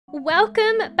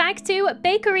Welcome back to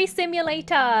Bakery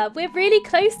Simulator. We're really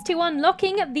close to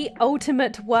unlocking the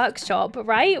ultimate workshop,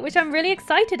 right? Which I'm really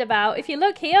excited about. If you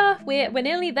look here, we're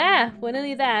nearly there. We're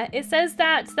nearly there. It says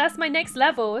that that's my next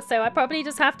level, so I probably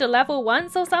just have to level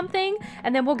once or something,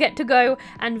 and then we'll get to go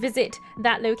and visit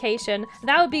that location.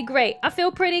 That would be great. I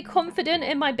feel pretty confident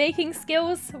in my baking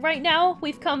skills right now.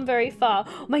 We've come very far.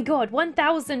 Oh my god,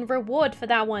 1,000 reward for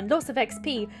that one. Lots of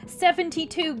XP.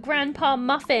 72 grandpa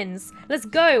muffins. Let's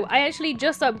go. I actually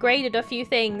just upgraded a few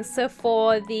things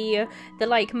for the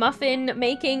like muffin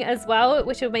making as well,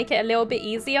 which will make it a little bit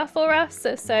easier for us.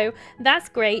 So that's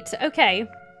great. Okay.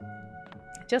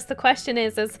 Just the question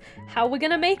is how we're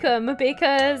gonna make them,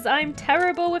 because I'm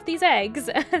terrible with these eggs,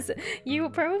 as you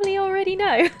probably already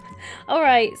know. All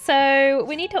right, so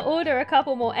we need to order a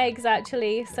couple more eggs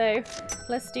actually. So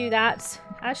let's do that.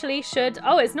 Actually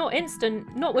oh, it's not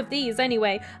instant, not with these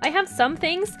anyway. I have some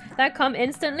things that come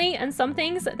instantly and some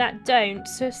things that don't,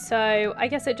 so I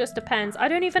guess it just depends. I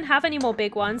don't even have any more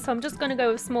big ones, so I'm just gonna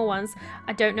go with small ones.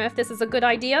 I don't know if this is a good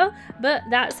idea, but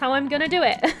that's how I'm gonna do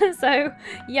it. So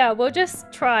yeah, we'll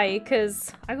just try,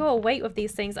 because I gotta wait with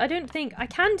these things. I don't think I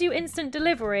can do instant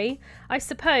delivery, I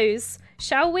suppose.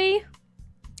 Shall we?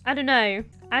 I don't know.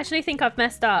 I actually think I've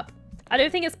messed up. I don't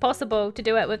think it's possible to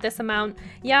do it with this amount.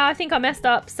 Yeah, I think I messed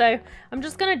up, so I'm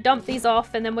just gonna dump these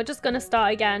off and then we're just gonna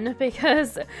start again,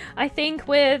 because I think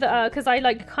with, because I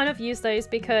like kind of use those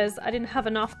because I didn't have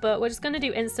enough, but we're just gonna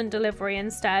do instant delivery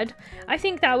instead. I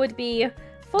think that would be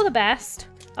for the best.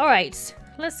 All right,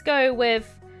 let's go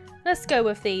with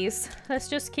these. Let's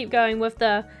just keep going with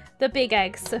the big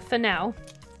eggs for now.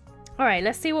 All right,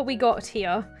 let's see what we got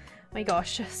here. Oh my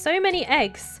gosh, so many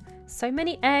eggs. So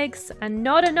many eggs and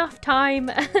not enough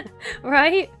time,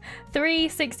 right?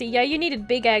 360. Yeah, you needed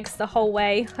big eggs the whole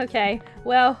way. Okay,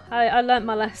 well, I learnt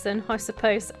my lesson, I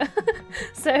suppose.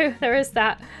 So there is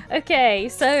that. Okay,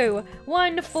 so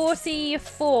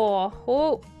 144.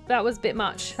 Oh, that was a bit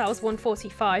much. That was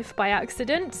 145 by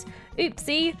accident.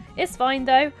 Oopsie. It's fine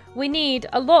though. We need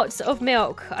a lot of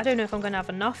milk. I don't know if I'm going to have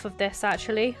enough of this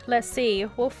actually. Let's see.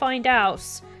 We'll find out.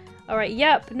 All right,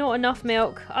 yep, not enough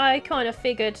milk. I kind of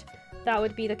figured that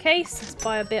would be the case. Let's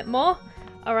buy a bit more.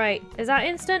 All right, is that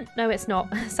instant? No, it's not,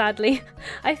 sadly.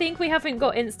 I think we haven't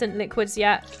got instant liquids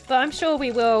yet, but I'm sure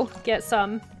we will get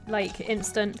some like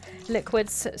instant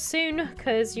liquids soon,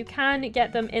 because you can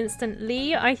get them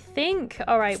instantly, I think.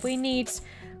 All right, we need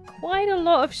quite a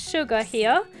lot of sugar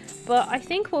here, but I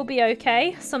think we'll be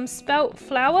okay. Some spelt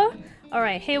flour. All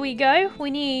right, here we go.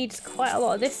 We need quite a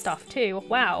lot of this stuff too.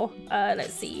 Wow.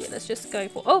 Let's see. Let's just go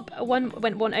for... Oh,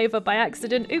 went one over by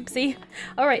accident. Oopsie.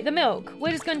 All right, the milk.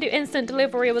 We're just going to do instant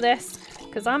delivery with this,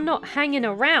 because I'm not hanging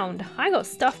around. I got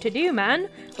stuff to do, man.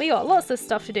 We got lots of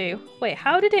stuff to do. Wait,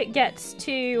 how did it get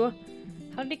to...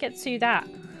 How did it get to that?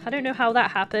 I don't know how that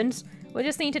happened. We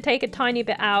just need to take a tiny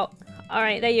bit out. All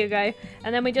right, there you go.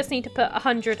 And then we just need to put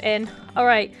 100 in. All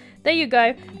right. There you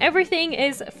go. Everything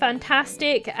is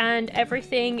fantastic and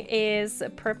everything is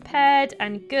prepared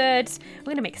and good. We're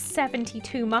going to make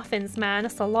 72 muffins, man.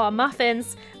 That's a lot of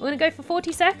muffins. We're going to go for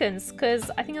 40 seconds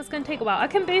because I think that's going to take a while. I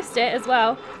can boost it as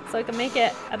well, so I can make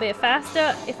it a bit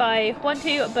faster if I want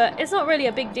to, but it's not really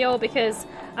a big deal because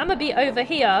I'm going to be over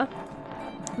here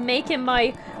making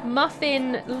my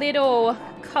muffin little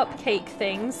cupcake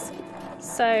things.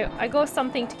 So I got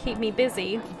something to keep me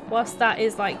busy whilst that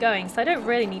is like going. So I don't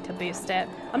really need to boost it.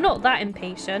 I'm not that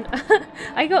impatient.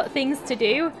 I got things to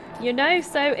do, you know,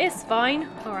 so it's fine.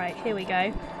 All right, here we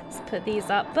go. Let's put these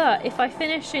up. But if I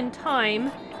finish in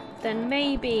time, then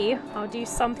maybe I'll do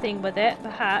something with it,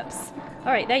 perhaps.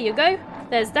 All right, there you go.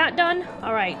 There's that done.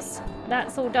 All right,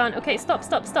 that's all done. Okay, stop.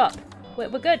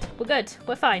 We're good.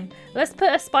 We're fine. Let's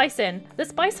put a spice in. The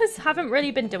spices haven't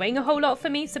really been doing a whole lot for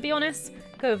me, to be honest.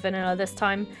 Go with vanilla this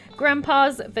time.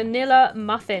 Grandpa's vanilla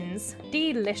muffins.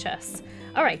 Delicious.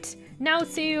 All right, now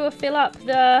to fill up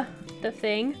the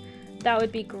thing. That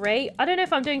would be great. I don't know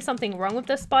if I'm doing something wrong with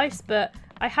the spice, but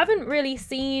I haven't really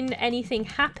seen anything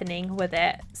happening with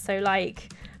it. So,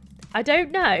 like, I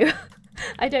don't know.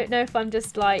 I don't know if I'm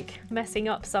just like messing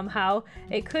up somehow.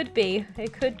 It could be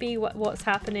what's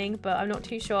happening, but I'm not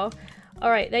too sure. All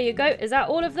right, there you go. Is that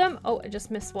all of them? Oh, I just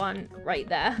missed one right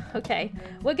there. Okay,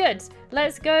 we're good.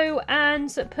 Let's go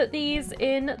and put these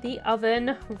in the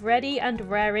oven, ready and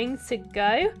raring to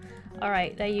go. All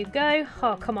right, there you go.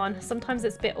 Oh, come on. Sometimes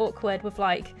it's a bit awkward with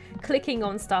like clicking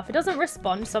on stuff. It doesn't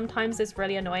respond. Sometimes it's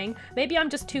really annoying. Maybe I'm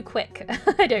just too quick.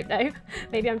 I don't know.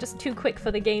 Maybe I'm just too quick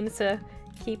for the game to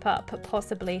keep up,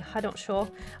 possibly. I'm not sure.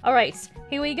 All right,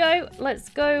 here we go. Let's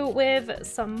go with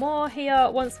some more here.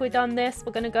 Once we're done this,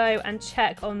 we're going to go and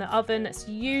check on the oven. It's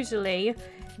usually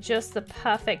just the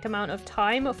perfect amount of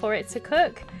time for it to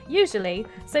cook, usually.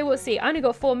 So we'll see. I only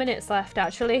got 4 minutes left,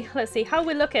 actually. Let's see. How are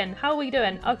we looking? How are we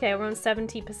doing? Okay, we're on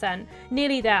 70%.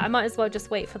 Nearly there. I might as well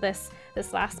just wait for this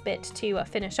last bit to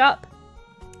finish up.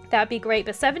 That'd be great,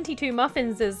 but 72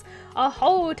 muffins is a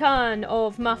whole ton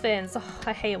of muffins. Oh,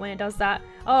 I hate it when it does that.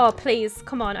 Oh, please,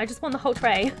 come on. I just want the whole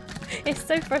tray. It's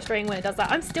so frustrating when it does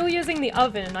that. I'm still using the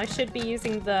oven and I should be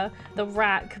using the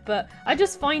rack, but I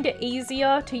just find it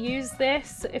easier to use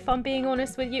this, if I'm being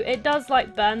honest with you. It does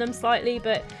like burn them slightly,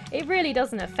 but it really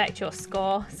doesn't affect your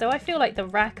score. So I feel like the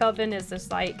rack oven is just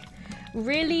like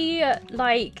really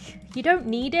like you don't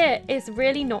need it. It's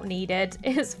really not needed.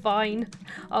 It's fine.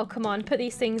 Oh, come on, put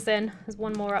these things in. There's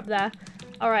one more up there.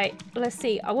 All right, let's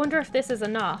see. I wonder if this is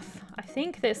enough. I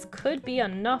think this could be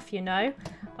enough, you know.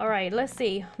 All right, let's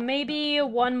see. Maybe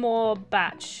one more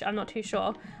batch. I'm not too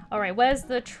sure. All right, where's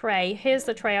the tray? Here's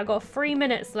the tray. I got 3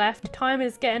 minutes left. Time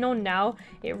is getting on now.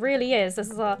 It really is. This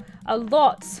is a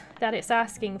lot that it's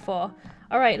asking for.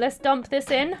 All right, let's dump this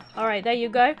in. All right, there you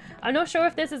go. I'm not sure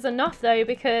if this is enough though,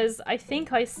 because I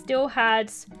think I still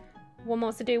had one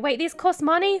more to do. Wait, these cost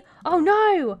money? Oh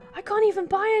no, I can't even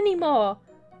buy any more.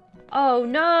 Oh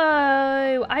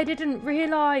no, I didn't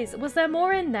realize. Was there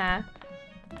more in there?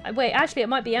 Wait, actually it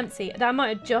might be empty. That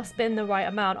might have just been the right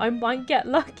amount. I might get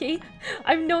lucky.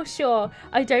 I'm not sure.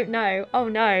 I don't know. Oh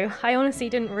no, I honestly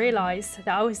didn't realize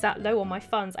that I was that low on my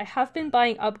funds. I have been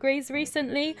buying upgrades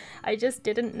recently. I just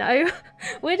didn't know.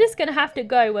 We're just gonna have to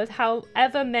go with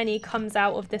however many comes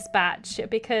out of this batch,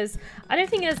 because I don't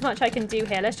think there's much I can do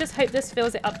here. Let's just hope this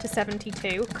fills it up to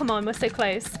 72. Come on, we're so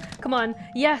close. Come on.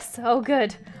 Yes. Oh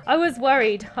good. I was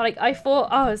worried. Like, I thought,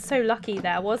 oh, I was so lucky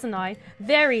there, wasn't I?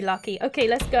 Very lucky. Okay,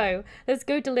 let's go. Let's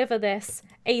go deliver this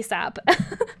ASAP.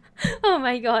 Oh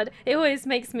my god. It always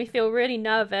makes me feel really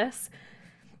nervous.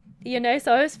 You know,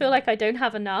 so I always feel like I don't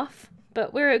have enough.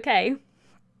 But we're okay.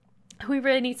 We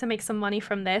really need to make some money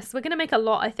from this. We're going to make a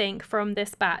lot, I think, from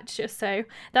this batch. So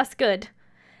that's good.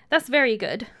 That's very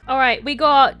good. All right, we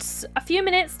got a few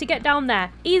minutes to get down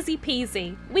there. Easy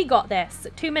peasy. We got this.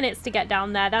 2 minutes to get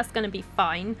down there. That's going to be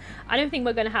fine. I don't think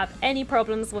we're going to have any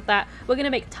problems with that. We're going to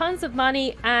make tons of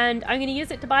money, and I'm going to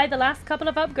use it to buy the last couple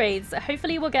of upgrades.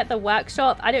 Hopefully we'll get the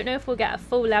workshop. I don't know if we'll get a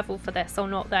full level for this or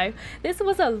not, though. This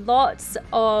was a lot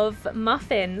of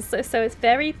muffins, so it's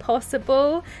very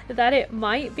possible that it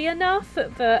might be enough,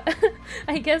 but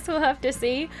I guess we'll have to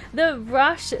see. The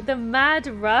rush, the mad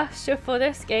rush for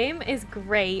this game is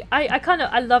great.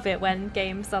 I love it when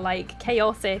games are like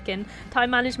chaotic, and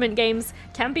time management games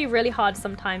can be really hard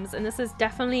sometimes, and this is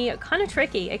definitely kind of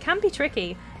tricky. It can be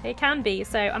tricky. It can be,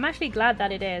 so I'm actually glad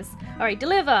that it is. All right,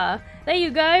 deliver. There you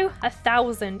go.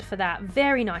 1,000 for that.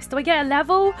 Very nice. Do I get a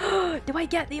level? Do I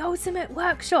get the ultimate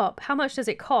workshop? How much does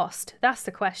it cost? That's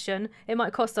the question. It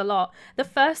might cost a lot. The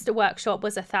first workshop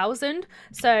was 1,000,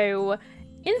 so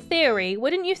in theory,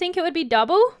 wouldn't you think it would be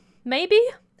double? Maybe?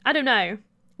 I don't know.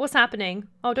 What's happening?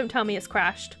 Oh, don't tell me it's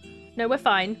crashed. No, we're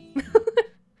fine.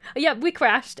 Yeah, we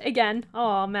crashed again.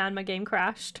 Oh man, my game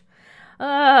crashed.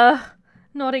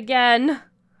 Not again.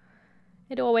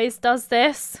 It always does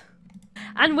this.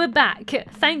 And we're back.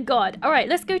 Thank God. All right,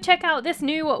 let's go check out this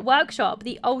new workshop,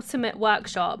 the ultimate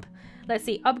workshop. Let's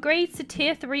see. Upgrades to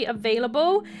tier 3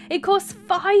 available. It costs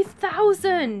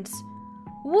 5,000.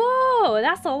 Whoa,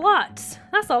 that's a lot.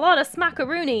 That's a lot of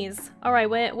smackaroonies. All right,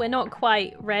 we're not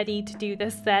quite ready to do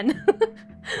this then,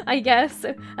 I guess,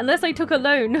 unless I took a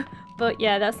loan. But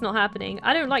yeah, that's not happening.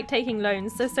 I don't like taking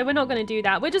loans, so we're not going to do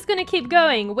that. We're just going to keep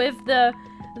going with the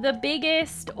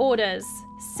biggest orders.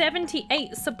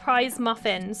 78 surprise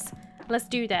muffins. Let's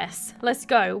do this. Let's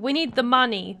go. We need the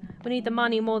money. We need the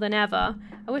money more than ever.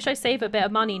 I wish I saved a bit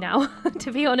of money now,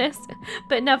 to be honest,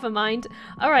 but never mind.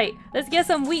 All right, let's get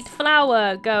some wheat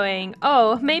flour going.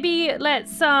 Oh, maybe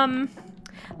let's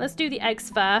do the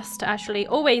eggs first, actually.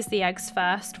 Always the eggs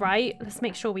first, right? Let's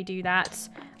make sure we do that.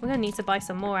 We're gonna need to buy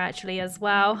some more actually as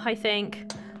well, I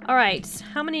think. All right,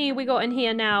 how many we got in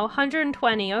here now?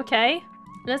 120, okay.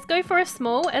 Let's go for a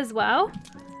small as well.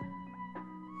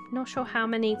 Not sure how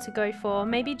many to go for.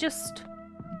 Maybe just,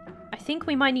 I think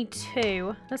we might need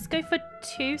 2. Let's go for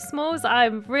 2 smalls. I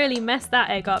really messed that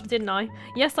egg up, didn't I?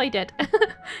 Yes, I did.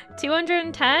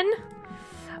 210.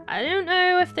 I don't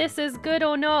know if this is good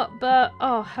or not, but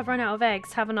oh, I've run out of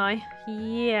eggs, haven't I?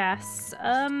 Yes.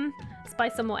 Let's buy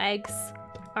some more eggs.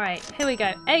 All right, here we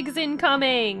go. Eggs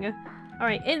incoming. All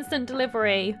right, instant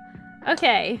delivery.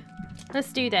 Okay,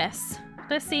 let's do this.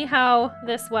 Let's see how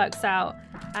this works out.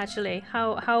 Actually,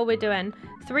 how are we doing?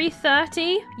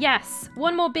 330? Yes,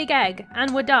 one more big egg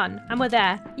and we're done and we're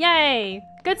there. Yay,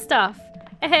 good stuff.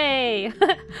 Hey,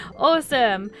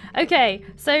 awesome. Okay,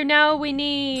 so now we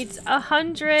need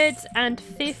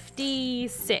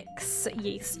 156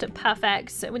 yeast.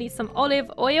 Perfect. We need some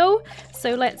olive oil.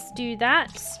 So let's do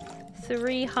that.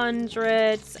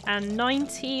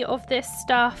 390 of this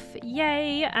stuff.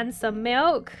 Yay. And some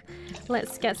milk.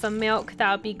 Let's get some milk.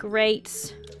 That would be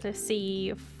great. Let's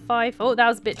see. Oh, that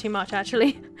was a bit too much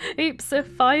actually. Oops.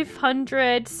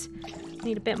 500.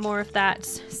 Need a bit more of that.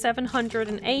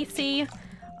 780.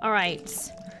 All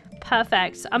right.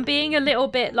 Perfect. I'm being a little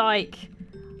bit like,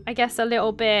 I guess a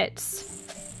little bit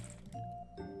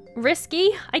risky,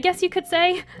 I guess you could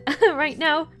say, right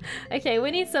now. Okay,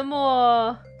 we need some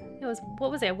more.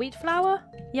 What was it? Wheat flour?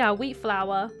 Yeah, wheat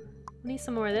flour. We need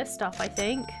some more of this stuff, I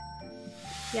think.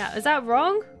 Yeah, is that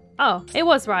wrong? Oh, it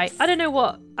was right. I don't know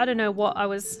what I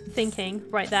was thinking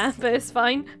right there, but it's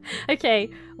fine.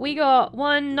 Okay, we got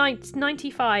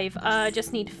 195.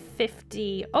 Just need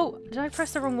 50. Oh, did I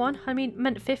press the wrong one? I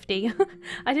meant 50.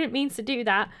 I didn't mean to do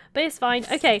that, but it's fine.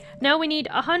 Okay, now we need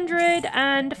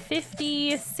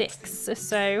 156.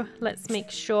 So let's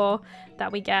make sure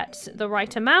that we get the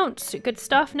right amount. Good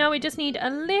stuff. Now we just need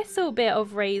a little bit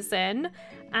of raisin.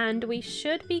 And we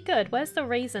should be good. Where's the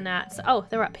raisin at? Oh,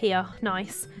 they're up here.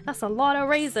 Nice. That's a lot of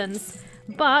raisins.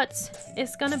 But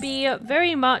it's going to be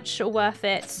very much worth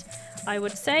it, I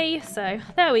would say. So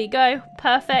there we go.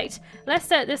 Perfect. Let's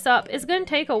set this up. It's going to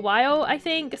take a while, I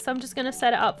think. So I'm just going to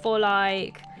set it up for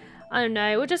like, I don't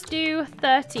know. We'll just do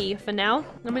 30 for now.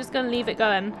 I'm just going to leave it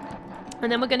going. And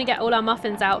then we're going to get all our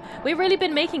muffins out. We've really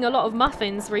been making a lot of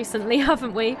muffins recently,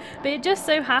 haven't we? But it just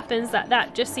so happens that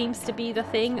that just seems to be the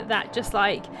thing that just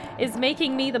like is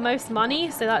making me the most money.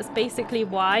 So that's basically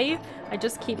why I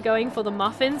just keep going for the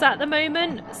muffins at the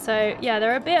moment. So yeah,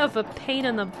 they're a bit of a pain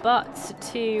in the butt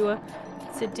to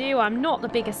do. I'm not the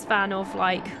biggest fan of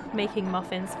like making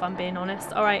muffins, if I'm being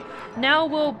honest. All right, now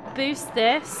we'll boost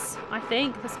this, I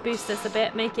think. Let's boost this a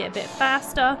bit, make it a bit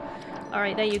faster. All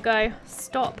right, there you go.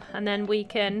 Stop. And then we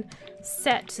can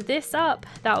set this up.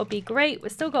 That would be great.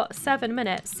 We've still got 7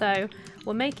 minutes, so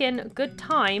we're making good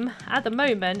time at the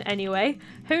moment anyway.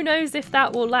 Who knows if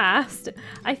that will last?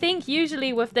 I think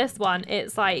usually with this one,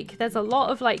 it's like there's a lot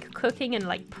of like cooking and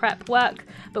like prep work.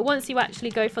 But once you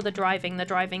actually go for the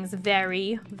driving's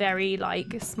very, very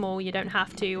like small. You don't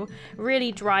have to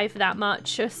really drive that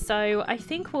much. So I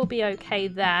think we'll be okay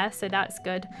there. So that's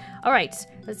good. All right,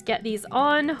 let's get these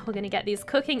on. We're going to get these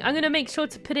cooking. I'm going to make sure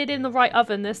to put it in the right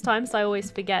oven this time. So I always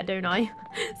forget, don't I?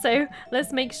 So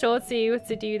let's make sure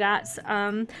to do that.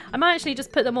 I might actually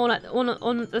just put them all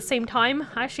on at the same time.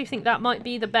 I actually think that might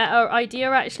be the better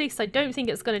idea actually, because I don't think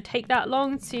it's going to take that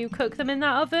long to cook them in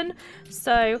that oven.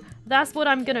 So that's what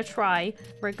I'm going to try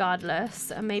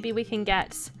regardless. And maybe we can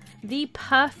get the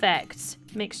perfect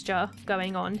mixture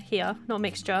going on here. Not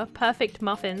mixture, perfect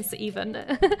muffins even.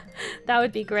 That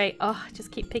would be great. Oh, I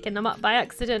just keep picking them up by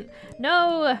accident.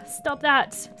 No, stop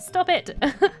that. Stop it.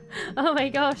 Oh my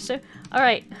gosh. All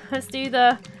right, let's do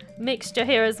the mixture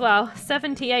here as well.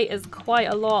 78 is quite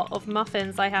a lot of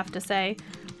muffins, I have to say,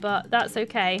 but that's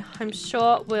okay. I'm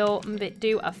sure we'll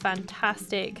do a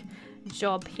fantastic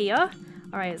job here.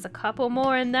 All right, there's a couple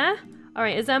more in there. All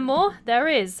right, is there more? There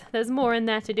is. There's more in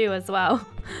there to do as well.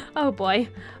 Oh boy.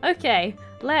 Okay,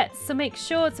 let's make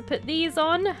sure to put these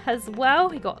on as well.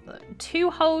 We got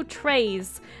 2 whole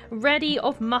trays ready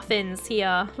of muffins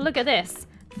here. Look at this.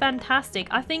 Fantastic.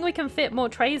 I think we can fit more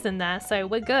trays in there, so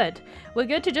we're good. We're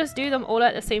good to just do them all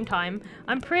at the same time.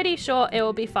 I'm pretty sure it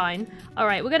will be fine. All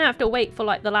right, we're gonna have to wait for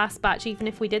like the last batch, even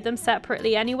if we did them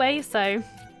separately anyway, so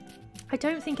I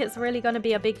don't think it's really going to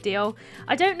be a big deal.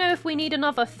 I don't know if we need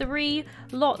another 3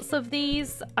 lots of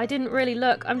these. I didn't really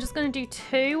look. I'm just going to do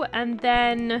 2 and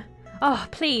then... Oh,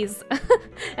 please.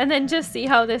 And then just see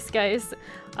how this goes.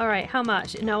 All right, how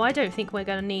much? No, I don't think we're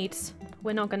going to need...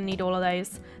 We're not going to need all of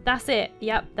those. That's it.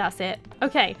 Yep, that's it.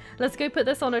 Okay, let's go put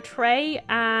this on a tray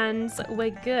and we're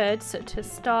good to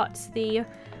start the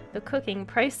cooking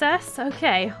process.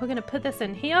 Okay, we're going to put this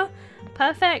in here.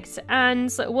 Perfect. And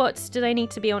what do they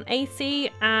need to be on?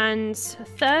 80 and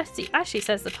 30. Actually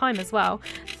says the time as well.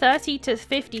 30 to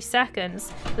 50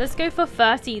 seconds. Let's go for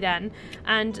 30 then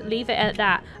and leave it at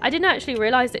that. I didn't actually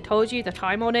realize it told you the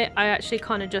time on it. I actually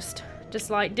kind of just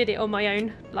like did it on my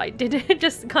own, like did it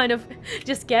just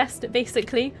guessed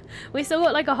basically. We still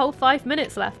got like a whole 5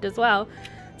 minutes left as well,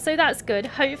 so that's good.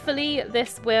 Hopefully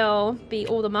this will be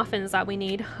all the muffins that we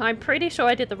need. I'm pretty sure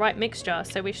I did the right mixture,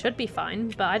 so we should be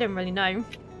fine, but I don't really know.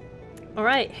 All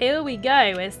right, here we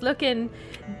go. It's looking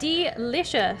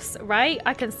delicious, right?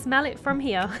 I can smell it from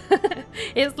here.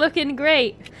 It's looking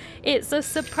great. It's a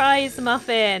surprise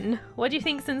muffin. What do you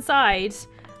think's inside?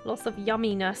 Lots of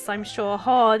yumminess, I'm sure.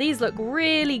 Oh, these look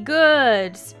really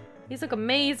good. These look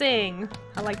amazing.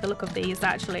 I like the look of these,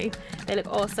 actually. They look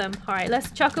awesome. All right,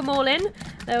 let's chuck them all in.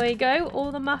 There we go.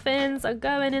 All the muffins are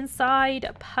going inside.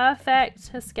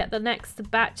 Perfect. Let's get the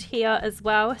next batch here as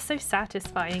well. So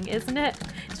satisfying, isn't it?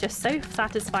 It's just so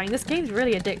satisfying. This game's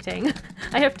really addicting.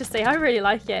 I have to say, I really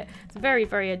like it. It's very,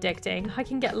 very addicting. I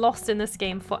can get lost in this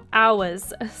game for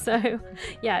hours. So,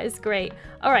 yeah, it's great.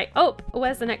 All right. Oh,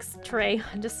 where's the next tray?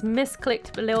 I just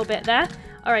misclicked a little bit there.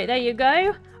 All right, there you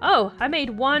go. Oh, I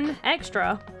made one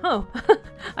extra. Oh,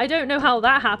 I don't know how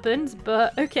that happened,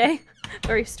 but okay.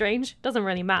 Very strange. Doesn't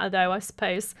really matter though, I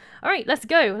suppose. All right, let's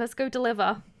go. Let's go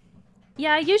deliver.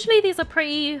 Yeah, usually these are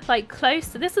pretty, like, close.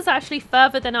 This is actually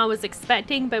further than I was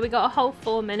expecting, but we got a whole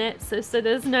 4 minutes, so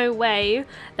there's no way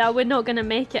that we're not going to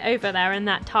make it over there in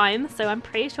that time, so I'm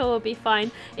pretty sure we'll be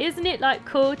fine. Isn't it, like,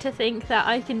 cool to think that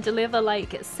I can deliver,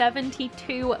 like,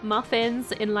 72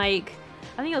 muffins in, like,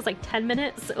 I think it was like 10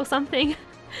 minutes or something.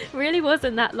 Really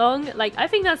wasn't that long. Like, I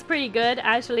think that's pretty good,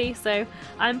 actually, so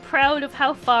I'm proud of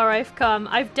how far I've come.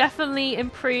 I've definitely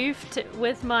improved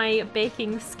with my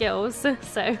baking skills,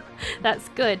 so that's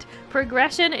good.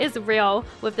 Progression is real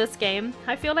with this game.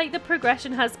 I feel like the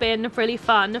progression has been really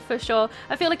fun, for sure.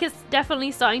 I feel like it's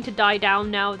definitely starting to die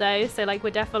down now, though, so, like,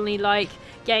 we're definitely, like,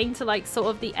 getting to, like, sort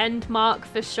of the end mark,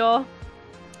 for sure.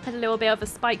 Had a little bit of a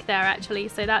spike there, actually,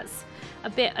 so that's a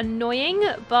bit annoying,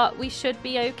 but we should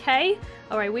be okay.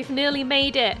 All right, we've nearly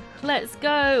made it. Let's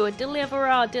go deliver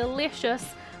our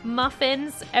delicious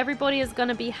muffins. Everybody is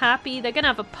gonna be happy. They're gonna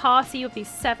have a party of these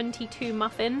 72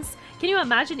 muffins. Can you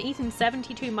imagine eating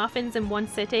 72 muffins in one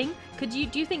sitting? Do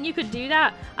you think you could do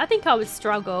that? I think I would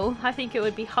struggle. I think it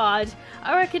would be hard.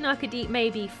 I reckon I could eat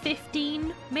maybe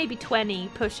 15, maybe 20,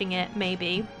 pushing it,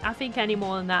 maybe. I think any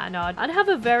more than that, and I'd have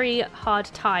a very hard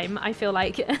time, I feel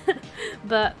like.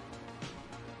 But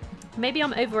maybe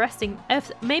I'm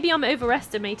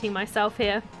overestimating myself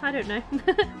here. I don't know.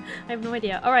 I have no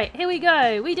idea. All right, here we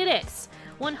go. We did it.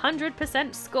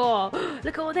 100% score.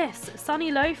 Look at all this.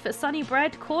 Sunny loaf, sunny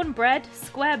bread, cornbread,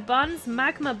 square buns,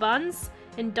 magma buns,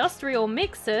 industrial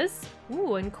mixers.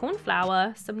 Ooh, and corn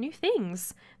flour. Some new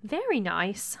things. Very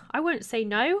nice. I won't say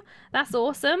no. That's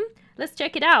awesome. Let's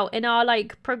check it out in our,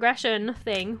 like, progression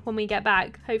thing when we get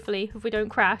back. Hopefully, if we don't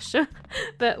crash.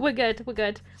 But we're good. We're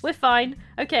good. We're fine.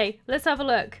 Okay, let's have a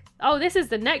look. Oh, this is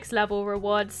the next level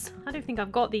rewards. I don't think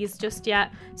I've got these just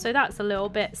yet, so that's a little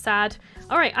bit sad.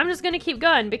 All right, I'm just going to keep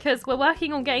going because we're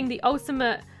working on getting the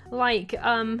ultimate, like,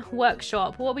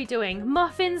 workshop. What are we doing?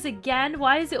 Muffins again?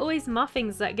 Why is it always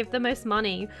muffins that give the most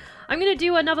money? I'm going to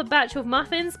do another batch of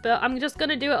muffins, but I'm just going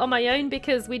to do it on my own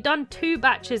because we've done 2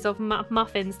 batches of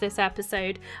muffins this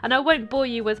episode, and I won't bore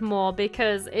you with more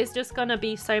because it's just going to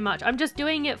be so much. I'm just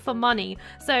doing it for money.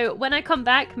 So when I come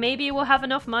back, maybe we'll have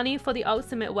enough money for the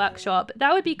ultimate workshop.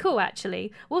 That would be cool,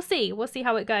 actually. We'll see. We'll see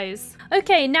how it goes.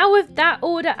 Okay, now with that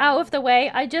order out of the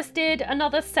way, I just did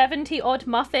another 70 odd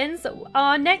muffins.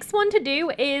 Our next one to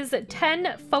do is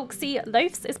 10 folksy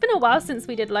loaves. It's been a while since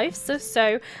we did loaves,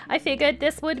 so I figured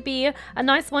this would be a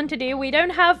nice one to do. We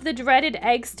don't have the dreaded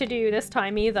eggs to do this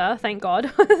time either, thank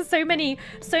God. so many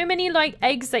like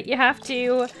eggs that you have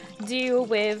to do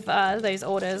with those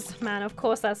orders. Man, of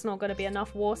course that's not going to be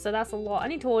enough water. That's a lot. I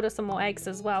need to order some more eggs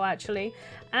as well, actually.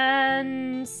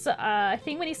 And I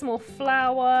think we need some more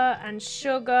flour and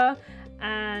sugar.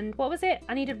 And what was it?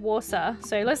 I needed water.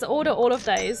 So let's order all of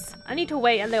those. I need to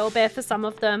wait a little bit for some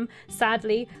of them,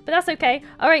 sadly, but that's okay.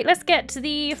 All right, let's get to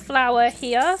the flour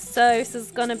here. So this is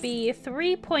gonna be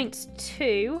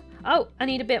 3.2. Oh, I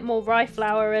need a bit more rye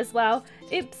flour as well.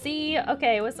 Oopsie.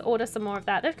 Okay, let's order some more of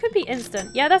that. That could be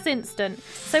instant. Yeah, that's instant.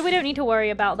 So we don't need to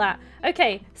worry about that.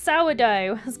 Okay,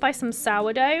 sourdough. Let's buy some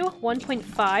sourdough.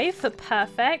 1.5.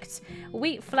 Perfect.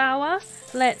 Wheat flour.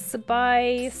 Let's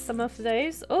buy some of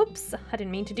those. Oops, I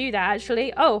didn't mean to do that,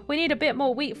 actually. Oh, we need a bit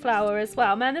more wheat flour as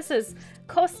well. Man, this is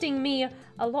costing me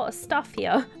a lot of stuff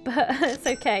here, but it's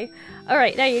okay. All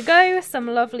right, there you go. Some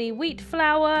lovely wheat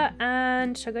flour,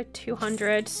 and should I go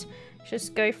 200?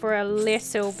 Just go for a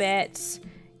little bit.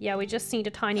 Yeah, we just need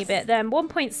a tiny bit. Then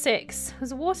 1.6. Is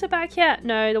the water back yet?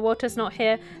 No, the water's not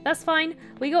here. That's fine.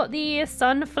 We got the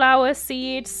sunflower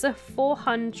seeds,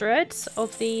 400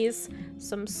 of these.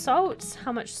 Some salt.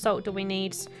 How much salt do we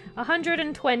need?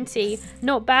 120.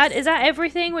 Not bad. Is that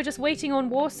everything? We're just waiting on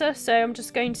water, so I'm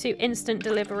just going to instant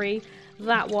delivery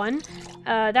that one.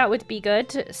 That would be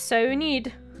good. So we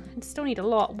still need a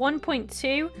lot.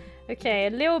 1.2. Okay, a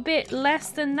little bit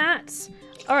less than that.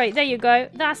 All right, there you go.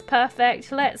 That's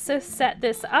perfect. Let's set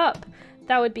this up.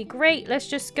 That would be great. Let's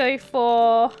just go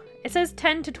for It says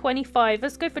 10 to 25.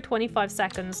 Let's go for 25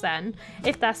 seconds then,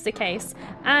 if that's the case.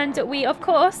 And we, of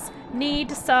course,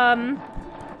 need some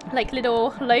like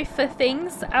little loafer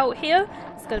things out here.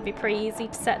 It's going to be pretty easy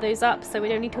to set those up, so we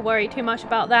don't need to worry too much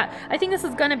about that. I think this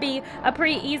is going to be a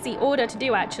pretty easy order to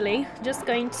do, actually. Just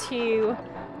going to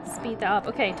speed that up.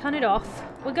 Okay, turn it off.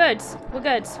 We're good. We're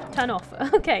good. Turn off.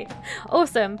 Okay,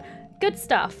 awesome. Good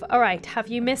stuff. All right, have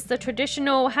you missed the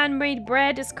traditional handmade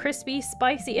bread? Is crispy,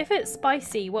 spicy? If it's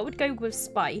spicy, what would go with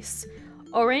spice?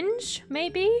 Orange,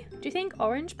 maybe? Do you think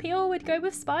orange peel would go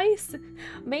with spice?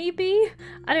 Maybe?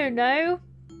 I don't know.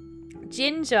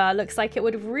 Ginger looks like it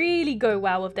would really go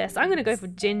well with this. I'm going to go for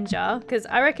ginger because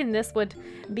I reckon this would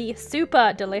be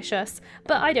super delicious,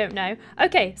 but I don't know.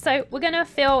 Okay, so we're going to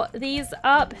fill these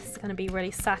up. It's going to be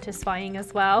really satisfying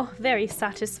as well. Very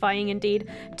satisfying indeed.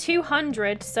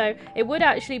 200, so it would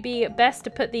actually be best to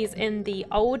put these in the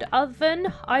old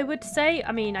oven, I would say.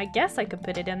 I mean, I guess I could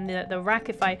put it in the rack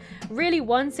if I really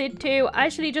wanted to. I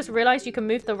actually just realized you can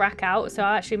move the rack out, so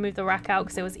I actually moved the rack out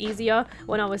because it was easier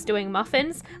when I was doing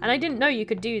muffins, and I didn't know you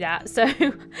could do that, so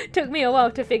took me a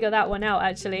while to figure that one out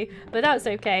actually, but that's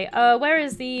okay. Where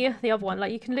is the other one?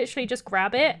 Like, you can literally just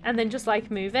grab it and then just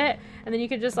like move it, and then you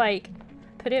can just like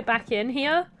put it back in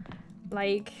here,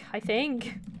 like, I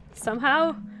think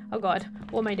somehow. Oh god,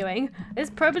 what am I doing?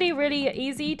 It's probably really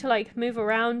easy to like move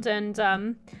around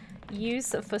and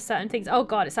use for certain things. Oh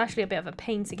god, it's actually a bit of a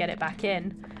pain to get it back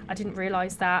in. I didn't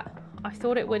realize that. I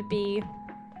thought it would be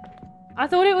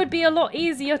a lot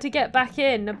easier to get back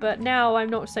in, but now I'm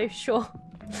not so sure.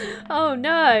 Oh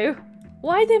no.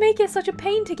 Why did they make it such a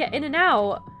pain to get in and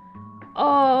out?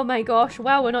 Oh my gosh.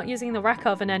 Well, we're not using the rack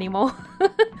oven anymore.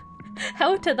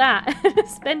 Hell to that.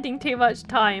 Spending too much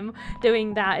time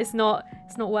doing that is not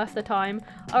worth the time.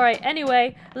 All right,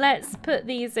 anyway, let's put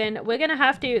these in. We're gonna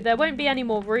have to, there won't be any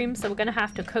more room, so we're gonna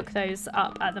have to cook those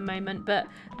up at the moment, but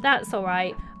that's all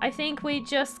right. I think we're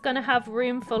just gonna have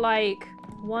room for like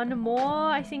one more.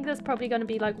 I think there's probably going to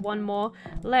be like one more.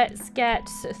 Let's get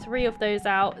 3 of those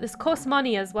out. This costs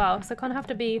money as well, so I kind of have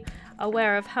to be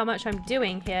aware of how much I'm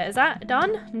doing here. Is that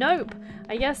done? Nope.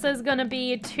 I guess there's going to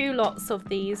be 2 lots of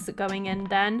these going in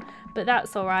then, but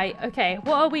that's all right. Okay,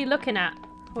 what are we looking at?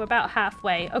 We're about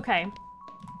halfway. Okay,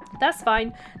 that's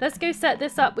fine. Let's go set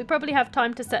this up. We probably have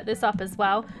time to set this up as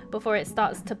well before it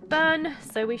starts to burn,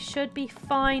 so we should be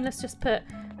fine. Let's just put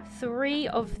 3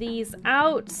 of these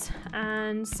out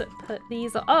and put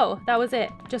these. Oh, that was it,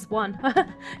 just one.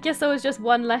 Guess there was just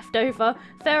one left over.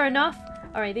 Fair enough.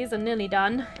 All right, these are nearly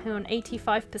done. We're on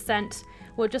 85%.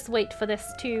 We'll just wait for this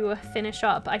to finish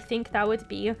up. I think that would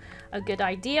be a good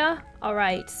idea. All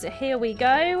right, so here we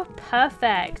go.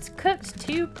 Perfect. Cooked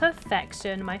to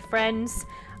perfection, my friends.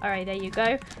 All right, there you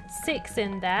go. 6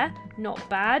 in there, not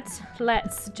bad.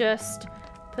 Let's just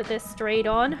put this straight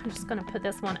on. I'm just gonna put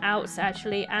this one out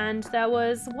actually, and there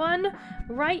was one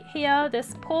right here,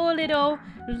 this poor little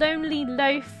lonely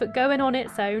loaf going on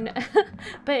its own.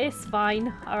 But it's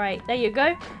fine. All right, there you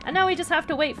go. And now we just have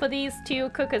to wait for these to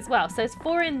cook as well. So there's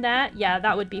 4 in there. Yeah,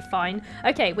 that would be fine.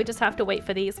 Okay, we just have to wait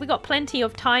for these. We got plenty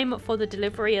of time for the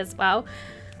delivery as well,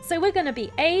 so we're gonna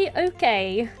be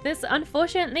a-okay. This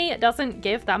unfortunately doesn't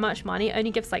give that much money, it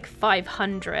only gives like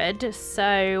 500,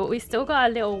 so we still got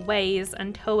a little ways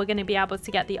until we're gonna be able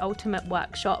to get the ultimate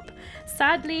workshop,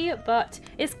 sadly, but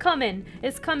it's coming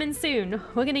soon.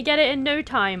 We're gonna get it in no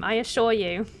time, I assure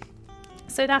you.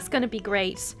 So that's gonna be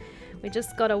great. We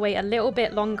just gotta wait a little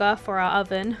bit longer for our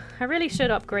oven. I really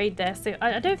should upgrade this.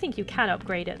 I don't think you can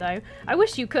upgrade it though. I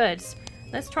wish you could.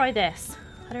 Let's try this.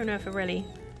 I don't know if it really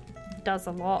does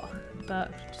a lot,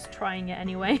 but just trying it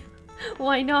anyway.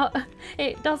 Why not?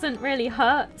 It doesn't really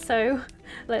hurt, so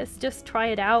let's just try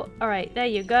it out. All right, there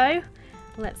you go.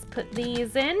 Let's put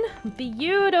these in.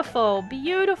 Beautiful,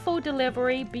 beautiful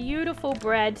delivery, beautiful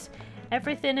bread.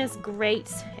 Everything is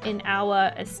great in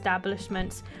our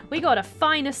establishment. We got a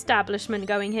fine establishment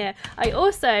going here. I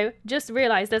also just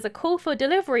realized there's a call for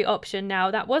delivery option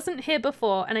now that wasn't here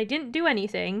before, and I didn't do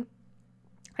anything.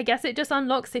 I guess it just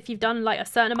unlocks if you've done like a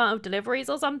certain amount of deliveries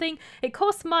or something. It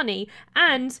costs money,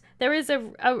 and there is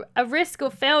a risk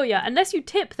of failure unless you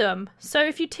tip them. So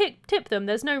if you tip them,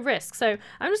 there's no risk. So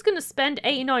I'm just going to spend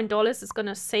 $89. It's going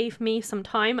to save me some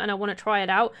time, and I want to try it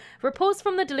out. Reports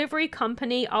from the delivery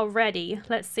company are ready.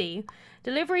 Let's see.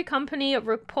 Delivery company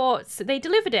reports they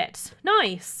delivered it.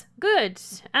 Nice. Good.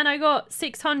 And I got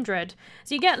 600.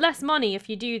 So you get less money if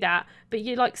you do that, but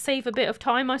you like save a bit of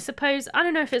time, I suppose. I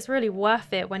don't know if it's really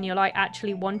worth it when you're like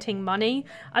actually wanting money.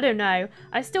 I don't know.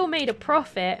 I still made a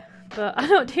profit, but I'm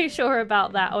not too sure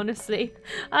about that, honestly.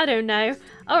 I don't know.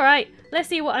 All right, let's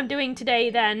see what I'm doing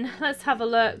today then. Let's have a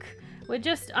look.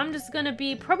 I'm just gonna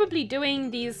be probably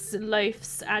doing these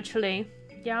loaves, actually.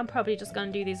 Yeah, I'm probably just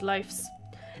gonna do these loaves.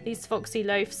 These foxy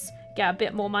loaves. Get a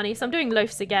bit more money. So I'm doing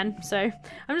loaves again. So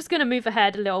I'm just going to move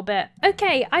ahead a little bit.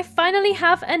 Okay, I finally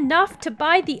have enough to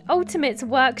buy the ultimate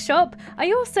workshop.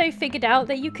 I also figured out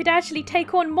that you could actually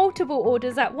take on multiple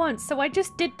orders at once. So I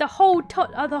just did the whole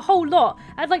lot.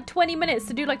 I had like 20 minutes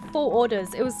to do like 4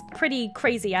 orders. It was pretty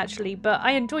crazy actually, but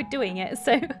I enjoyed doing it.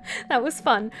 So that was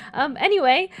fun.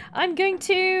 Anyway, I'm going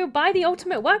to buy the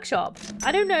ultimate workshop.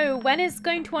 I don't know when it's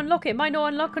going to unlock. It might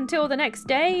not unlock until the next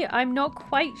day. I'm not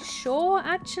quite sure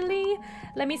actually.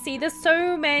 Let me see. There's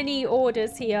so many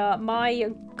orders here.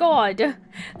 My God,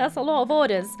 that's a lot of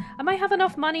orders. I might have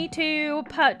enough money to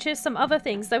purchase some other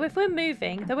things. Though if we're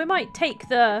moving, then we might take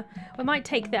the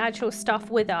actual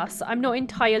stuff with us. I'm not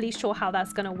entirely sure how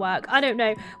that's going to work. I don't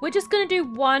know. We're just going to do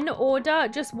one order,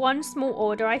 just one small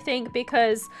order, I think,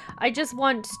 because I just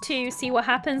want to see what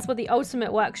happens with the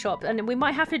ultimate workshop. And we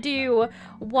might have to do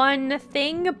one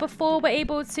thing before we're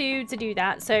able to do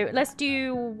that. So let's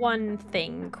do one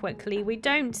thing quickly. We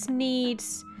don't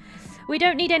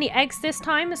need any eggs this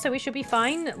time, so we should be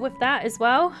fine with that as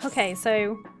well. Okay,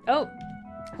 so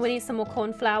we need some more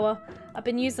corn flour. I've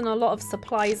been using a lot of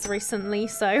supplies recently,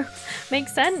 so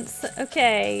makes sense.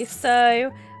 Okay,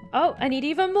 so I need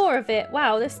even more of it.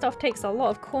 Wow, this stuff takes a lot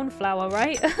of corn flour,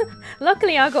 right?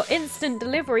 Luckily, I got instant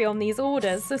delivery on these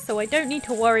orders, so I don't need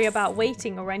to worry about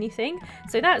waiting or anything.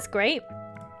 So that's great.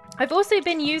 I've also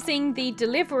been using the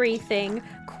delivery thing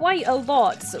quite a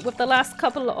lot with the last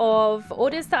couple of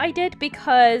orders that I did,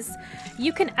 because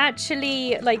you can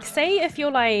actually, like, say if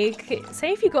you've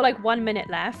got like 1 minute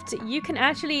left, you can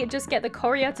actually just get the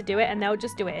courier to do it and they'll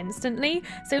just do it instantly.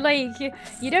 So like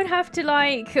you don't have to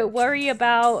like worry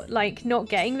about like not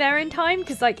getting there in time,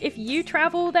 because like if you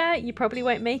travel there you probably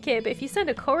won't make it, but if you send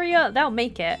a courier they'll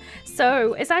make it.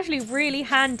 So it's actually really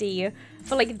handy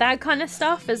for like that kind of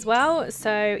stuff as well.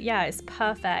 So yeah, it's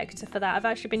perfect for that. I've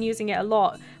actually been using it a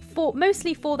lot,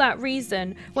 mostly for that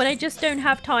reason, when I just don't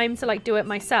have time to like do it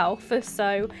myself.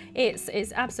 So it's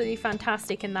absolutely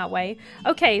fantastic in that way.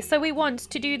 Okay, so we want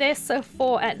to do this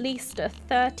for at least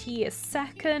 30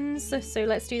 seconds. So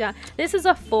let's do that. This is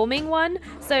a forming one,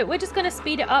 so we're just going to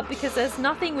speed it up because there's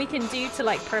nothing we can do to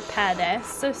like prepare this.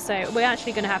 So we're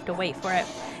actually going to have to wait for it.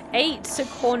 8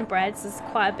 cornbreads is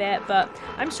quite a bit, but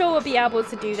I'm sure we'll be able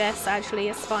to do this. Actually,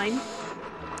 it's fine.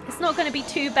 It's not going to be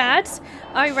too bad,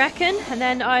 I reckon. And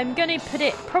then I'm going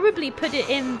to probably put it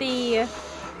in the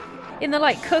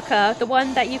like cooker, the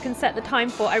one that you can set the time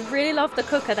for. I really love the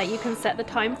cooker that you can set the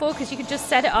time for, because you can just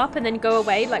set it up and then go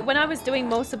away. Like when I was doing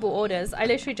multiple orders, I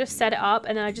literally just set it up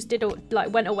and then I just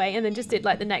went away and then just did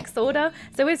like the next order.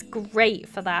 So it's great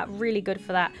for that, really good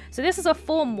for that. So this is a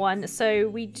form one, so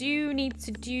we do need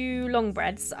to do long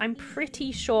breads. I'm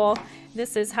pretty sure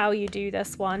this is how you do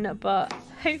this one, but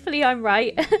hopefully I'm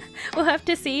right. We'll have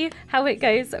to see how it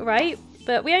goes, right?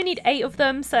 But we only need 8 of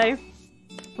them, so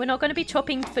we're not going to be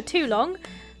chopping for too long,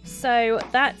 so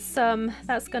that's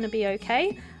going to be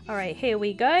okay. All right, here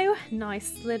we go.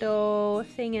 Nice little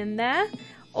thing in there.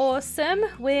 Awesome.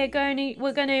 We're going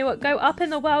to go up in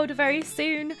the world very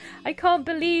soon. I can't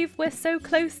believe we're so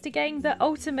close to getting the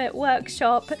ultimate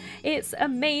workshop. It's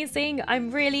amazing. I'm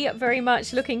really very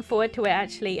much looking forward to it,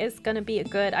 actually. It's going to be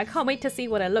good. I can't wait to see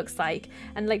what it looks like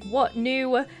and like what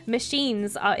new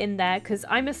machines are in there, because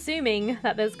I'm assuming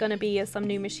that there's going to be some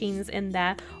new machines in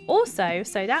there also,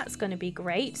 so that's going to be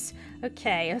great.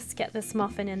 Okay, let's get this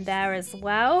muffin in there as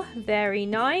well. Very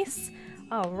nice.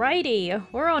 Alrighty,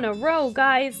 we're on a roll,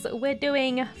 guys. We're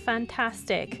doing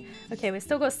fantastic. Okay, we've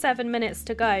still got 7 minutes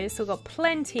to go, so we've got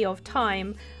plenty of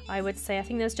time, I would say. I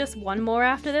think there's just one more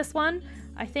after this one.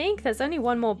 I think there's only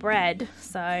one more bread,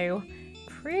 so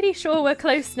pretty sure we're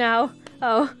close now.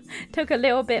 Oh, took a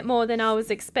little bit more than I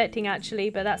was expecting,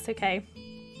 actually, but that's okay.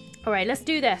 Alright, let's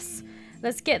do this.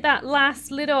 Let's get that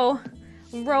last little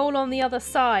roll on the other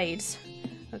side.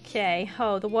 Okay,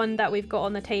 oh, the one that we've got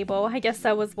on the table. I guess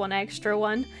there was one extra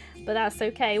one, but that's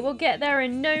okay. We'll get there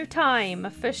in no time,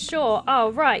 for sure.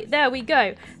 Oh, right, there we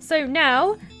go. So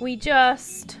now we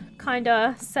just kind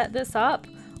of set this up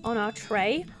on our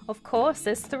tray. Of course,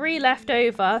 there's 3 left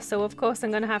over, so of course I'm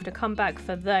going to have to come back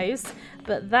for those,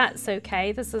 but that's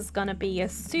okay. This is going to be a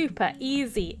super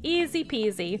easy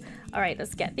peasy. All right,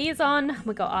 let's get these on.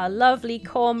 We got our lovely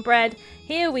cornbread.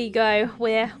 Here we go.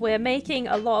 We're making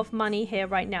a lot of money here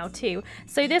right now too.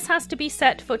 So this has to be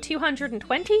set for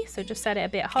 220, so just set it a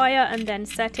bit higher and then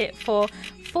set it for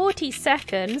 40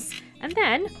 seconds. And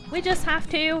then we just have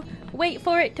to wait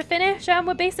for it to finish and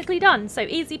we're basically done. So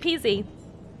easy peasy.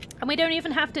 And we don't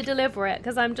even have to deliver it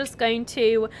because I'm just going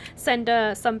to send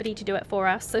somebody to do it for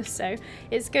us. So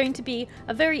it's going to be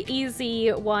a very easy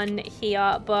one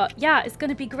here. But yeah, it's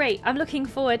going to be great. I'm looking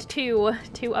forward to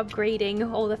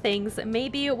upgrading all the things.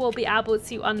 Maybe we'll be able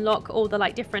to unlock all the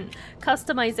like different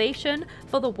customization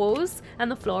for the walls and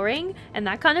the flooring and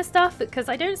that kind of stuff, because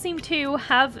I don't seem to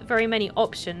have very many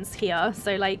options here.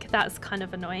 So like that's kind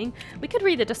of annoying. We could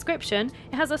read the description.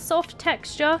 It has a soft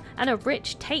texture and a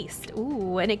rich taste.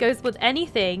 Ooh, and it goes with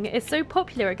anything. It's so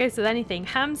popular, it goes with anything.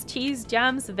 Hams, cheese,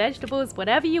 jams, vegetables,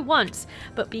 whatever you want.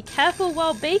 But be careful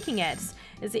while baking it.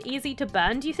 Is it easy to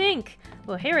burn, do you think?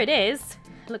 Well, here it is.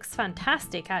 It looks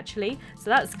fantastic, actually. So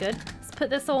that's good. Let's put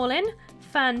this all in.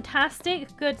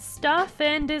 Fantastic, good stuff,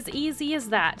 and as easy as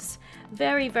that.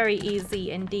 Very, very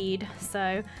easy indeed.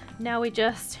 So now we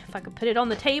just, if I could put it on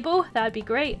the table, that'd be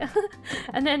great.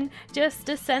 And then just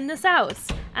to send this out.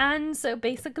 And so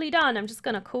basically done. I'm just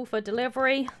gonna call for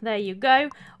delivery. There you go.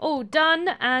 All done.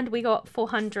 And we got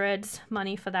 400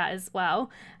 money for that as well.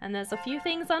 And there's a few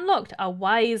things unlocked. A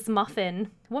wise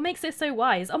muffin. What makes it so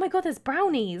wise? Oh my god, there's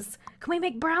brownies. Can we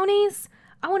make brownies?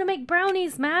 I want to make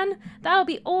brownies, man. That'll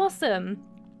be awesome.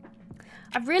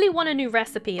 I really want a new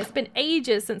recipe. It's been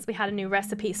ages since we had a new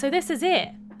recipe. So this is it.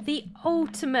 The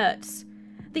ultimate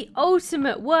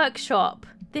workshop.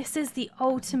 This is the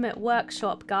ultimate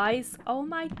workshop, guys. Oh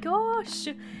my gosh.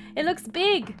 It looks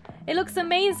big. It looks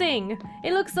amazing.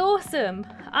 It looks awesome.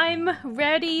 I'm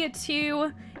ready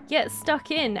to get stuck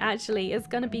in, actually. It's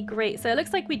going to be great. So it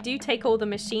looks like we do take all the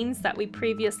machines that we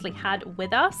previously had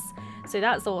with us. So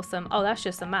that's awesome. Oh, that's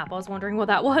just a map. I was wondering what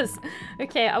that was.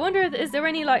 Okay, I wonder, is there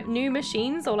any like new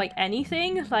machines or like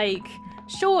anything? Like,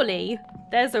 surely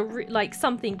there's like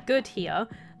something good here.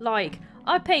 Like,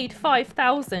 I paid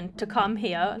 5,000 to come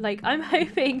here. Like, I'm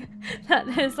hoping that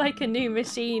there's like a new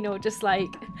machine or just like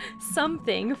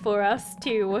something for us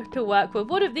to work with.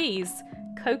 What are these?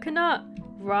 Coconut?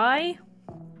 Rye?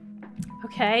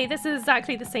 Okay, this is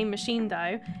exactly the same machine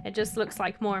though. It just looks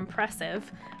like more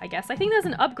impressive, I guess. I think there's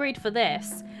an upgrade for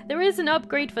this. There is an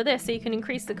upgrade for this so you can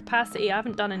increase the capacity. I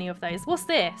haven't done any of those. What's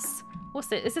this?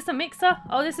 What's it? Is this a mixer?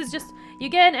 Oh, this is just, you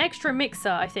get an extra mixer,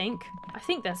 I think. I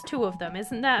think there's two of them,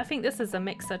 isn't there? I think this is a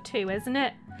mixer too, isn't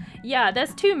it? Yeah,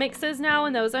 there's two mixers now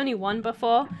and there was only one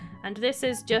before. And this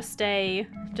is just a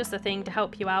thing to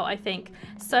help you out, I think.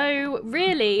 So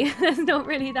really, there's not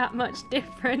really that much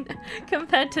different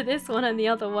compared to this one and the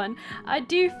other one. I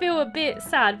do feel a bit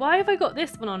sad. Why have I got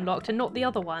this one unlocked and not the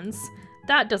other ones?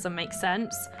 That doesn't make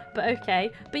sense, but okay.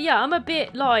 But yeah, I'm a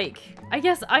bit like, I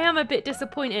guess I am a bit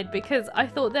disappointed because I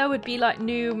thought there would be like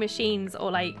new machines or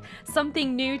like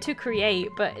something new to create,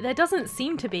 but there doesn't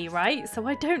seem to be, right? So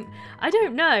I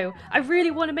don't know. I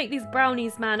really want to make these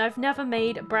brownies, man. I've never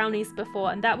made brownies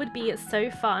before and that would be so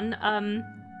fun.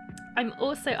 I'm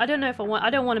also, I don't know if I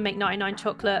don't want to make 99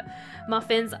 chocolate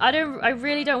muffins. I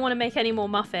really don't want to make any more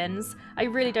muffins. I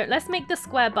really don't. Let's make the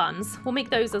square buns. We'll make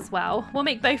those as well. We'll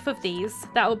make both of these.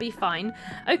 That will be fine.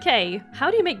 Okay,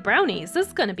 how do you make brownies? This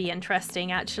is going to be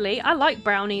interesting, actually. I like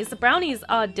brownies. The brownies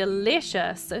are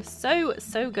delicious.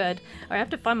 So good. I have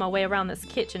to find my way around this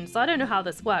kitchen, so I don't know how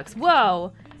this works.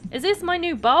 Whoa, is this my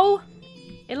new bowl?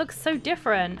 It looks so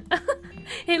different.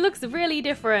 It looks really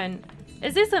different.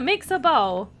 Is this a mixer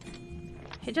bowl?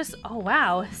 It just, oh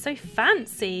wow, so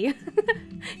fancy.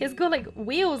 It's got like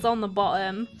wheels on the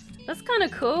bottom. That's kind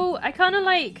of cool. I kind of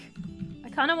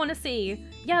want to see.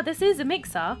 Yeah, this is a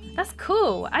mixer. That's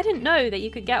cool. I didn't know that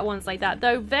you could get ones like that,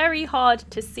 though very hard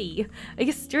to see.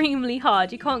 Extremely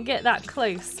hard. You can't get that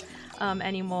close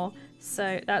anymore.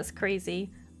 So that's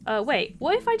crazy. Wait,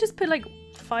 what if I just put like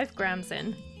 5 grams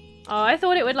in? Oh, I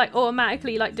thought it would like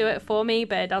automatically like do it for me,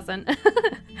 but it doesn't.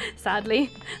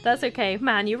 Sadly. That's okay.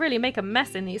 Man, you really make a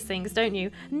mess in these things, don't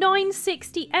you?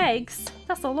 960 eggs?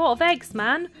 That's a lot of eggs,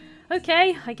 man.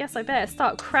 Okay, I guess I better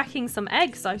start cracking some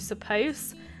eggs, I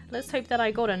suppose. Let's hope that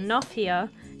I got enough here,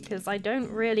 because I don't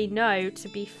really know, to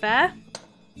be fair.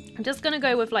 I'm just gonna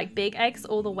go with like big eggs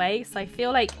all the way, so I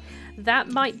feel like that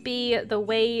might be the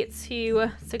way to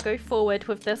go forward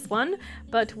with this one,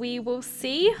 but we will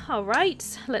see. All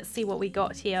right, let's see what we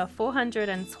got here.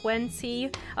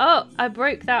 420. Oh, I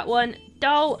broke that one.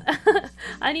 Oh,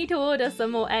 I need to order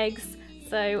some more eggs.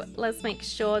 So let's make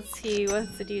sure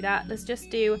to do that. Let's just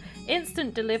do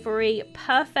instant delivery.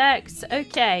 Perfect.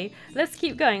 Okay, let's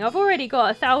keep going. I've already got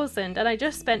 1,000 and I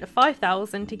just spent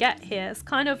 5,000 to get here. It's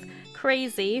kind of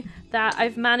crazy that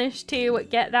I've managed to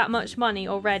get that much money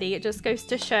already. It just goes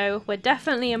to show we're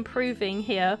definitely improving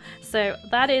here. So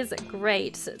that is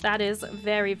great. That is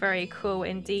very, very cool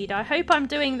indeed. I hope I'm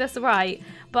doing this right,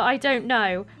 but I don't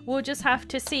know. We'll just have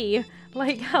to see.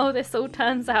 like how this all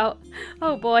turns out.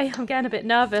 Oh boy, I'm getting a bit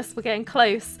nervous. We're getting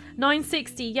close.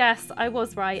 960, yes, I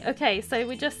was right. Okay, so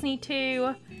we just need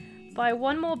to buy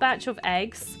one more batch of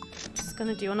eggs. Just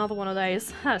gonna do another one of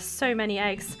those. That's so many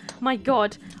eggs. My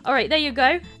god. All right, there you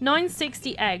go.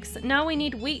 960 eggs. Now we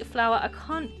need wheat flour. I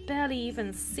can't barely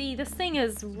even see. This thing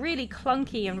is really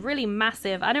clunky and really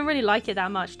massive. I don't really like it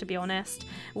that much, to be honest.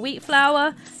 Wheat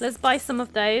flour. Let's buy some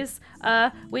of those.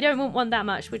 We don't want that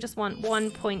much. We just want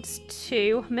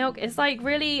 1.2. Milk is like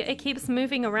really, it keeps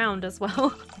moving around as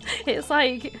well. It's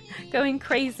like going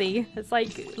crazy. It's like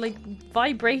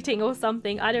vibrating or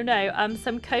something. I don't know.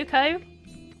 Some cocoa.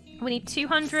 We need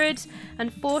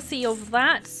 240 of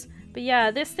that. But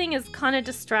yeah, this thing is kind of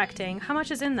distracting. How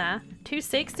much is in there?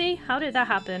 260? How did that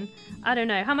happen? I don't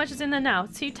know. How much is in there now?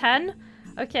 210?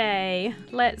 Okay,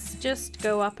 let's just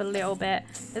go up a little bit.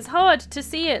 It's hard to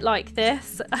see it like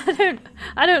this. I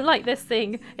don't like this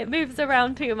thing. It moves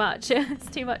around too much.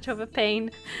 It's too much of a pain.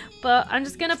 But I'm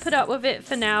just gonna put up with it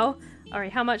for now.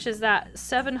 Alright, how much is that?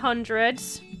 700.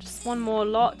 Just one more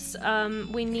lot.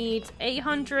 We need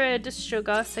 800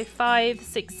 sugar. So 5,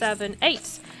 6, 7,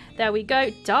 8. There we go.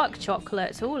 Dark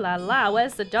chocolate. Ooh la la.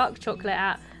 Where's the dark chocolate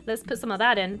at? Let's put some of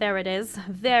that in. There it is.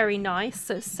 Very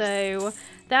nice. So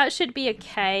that should be a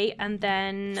K. And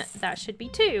then that should be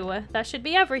 2. That should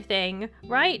be everything.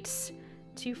 Right?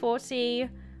 240.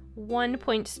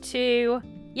 1.2.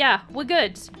 Yeah, we're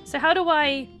good. So how do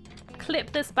I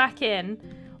clip this back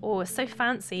in? Oh, it's so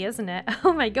fancy, isn't it?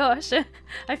 Oh my gosh.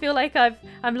 I feel like I've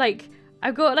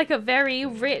got like a very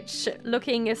rich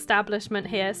looking establishment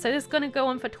here. So this is going to go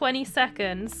on for 20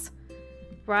 seconds.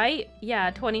 Right? Yeah,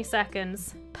 20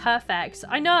 seconds. Perfect.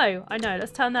 I know.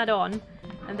 Let's turn that on.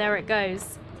 And there it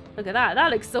goes. Look at that. That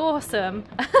looks awesome.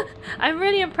 I'm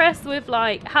really impressed with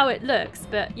like how it looks.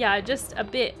 But yeah, just a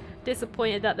bit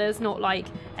disappointed that there's not like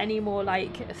any more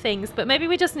like things, but maybe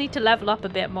we just need to level up a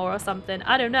bit more or something.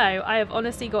 I don't know. I have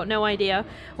honestly got no idea.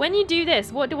 When you do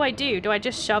this, what do? Do I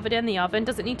just shove it in the oven?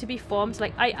 Does it need to be formed?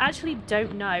 Like, I actually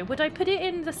don't know. Would I put it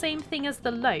in the same thing as the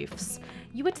loaves?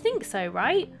 You would think so,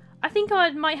 right? I think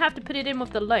I might have to put it in with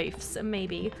the loaves,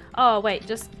 maybe. Oh wait,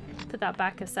 just put that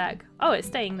back a sec. Oh, it's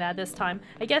staying there this time.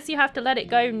 I guess you have to let it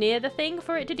go near the thing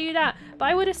for it to do that. But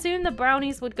I would assume the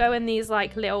brownies would go in these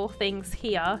like little things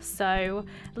here. So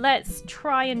let's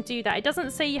try and do that. It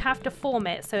doesn't say you have to form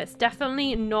it, so it's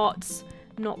definitely not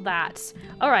that.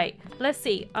 All right, let's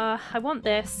see. I want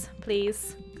this,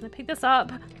 please. Can I pick this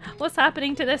up? What's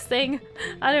happening to this thing?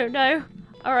 I don't know.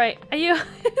 All right, are you?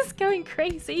 It's going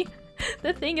crazy.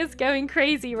 The thing is going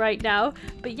crazy right now.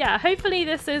 But yeah, hopefully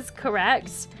this is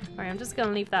correct. Alright, I'm just going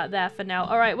to leave that there for now.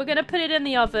 Alright, we're going to put it in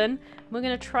the oven. We're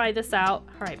going to try this out.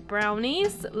 Alright,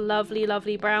 brownies. Lovely,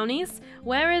 lovely brownies.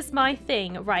 Where is my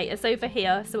thing? Right, it's over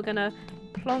here. So we're going to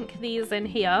plonk these in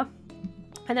here.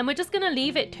 And then we're just going to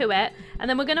leave it to it. And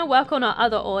then we're going to work on our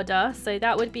other order. So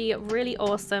that would be really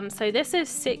awesome. So this is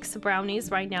 6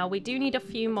 brownies right now. We do need a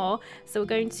few more. So we're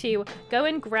going to go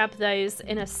and grab those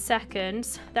in a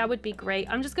second. That would be great.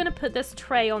 I'm just going to put this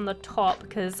tray on the top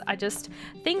because I just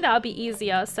think that would be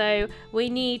easier. So we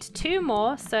need 2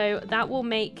 more. So that will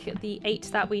make the 8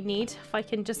 that we need. If I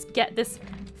can just get this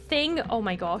thing. Oh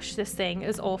my gosh, this thing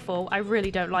is awful. I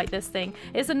really don't like this thing.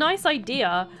 It's a nice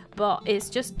idea, but it's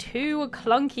just too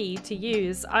clunky to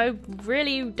use. I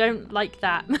really don't like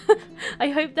that. I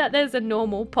hope that there's a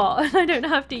normal pot and I don't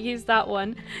have to use that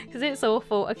one because it's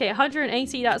awful. Okay,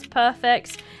 180, that's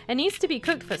perfect. It needs to be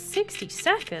cooked for 60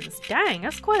 seconds. Dang,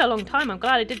 that's quite a long time. I'm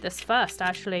glad I did this first,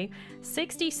 actually.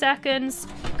 60 seconds,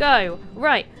 go.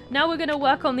 Right, now we're going to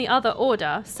work on the other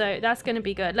order, so that's going to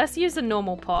be good. Let's use a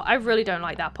normal pot. I really don't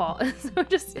like that pot, so we're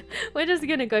just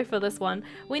going to go for this one.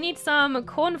 We need some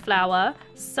corn flour,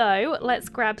 so let's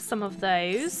grab some of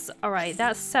those. All right,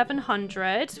 that's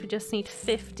 700. We just need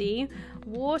 50.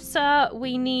 Water,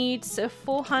 we need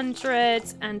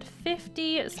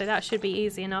 450, so that should be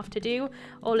easy enough to do.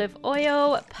 Olive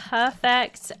oil,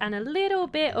 perfect, and a little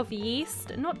bit of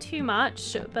yeast, not too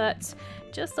much, but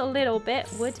just a little bit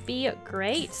would be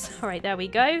great. All right, there we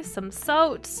go. Some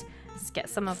salt, let's get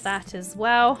some of that as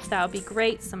well. That would be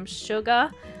great. Some sugar,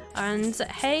 and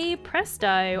hey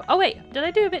presto. Oh wait, did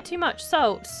I do a bit too much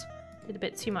salt? Did a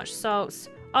bit too much salt.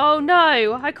 Oh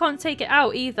no, I can't take it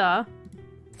out either.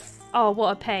 Oh,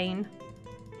 what a pain.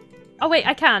 Oh, wait,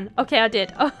 I can. Okay, I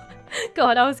did. Oh,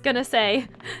 God, I was going to say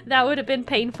that would have been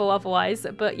painful otherwise.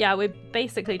 But yeah, we've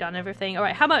basically done everything. All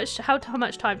right, how much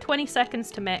time? 20 seconds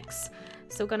to mix.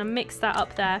 So we're going to mix that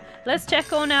up there. Let's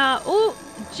check on our... Oh,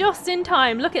 just in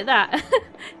time. Look at that.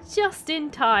 Just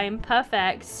in time.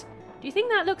 Perfect. Do you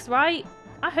think that looks right?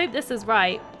 I hope this is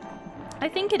right. I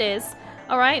think it is.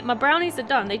 All right, my brownies are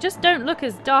done. They just don't look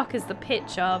as dark as the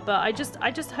picture, but I just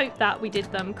hope that we did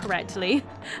them correctly.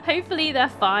 Hopefully they're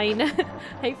fine.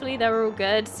 Hopefully they're all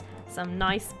good. Some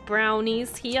nice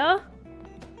brownies here.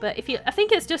 But I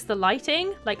think it's just the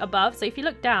lighting, like above. So if you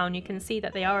look down, you can see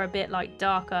that they are a bit like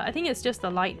darker. I think it's just the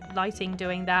lighting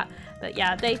doing that. But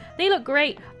yeah, they look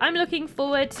great. I'm looking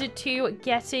forward to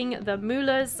getting the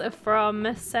moolahs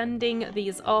from sending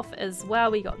these off as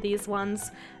well. We got these ones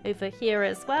over here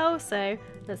as well. So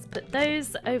let's put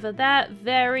those over there.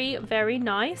 Very, very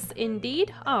nice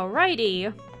indeed.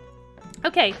 Alrighty.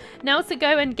 Okay, now to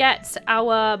go and get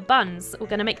our buns. We're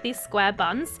going to make these square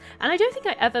buns. And I don't think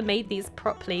I ever made these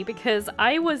properly because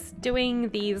I was doing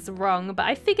these wrong. But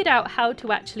I figured out how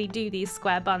to actually do these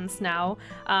square buns now.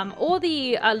 All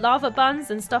the lava buns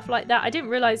and stuff like that, I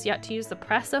didn't realize you had to use the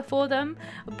presser for them.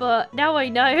 But now I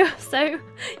know. So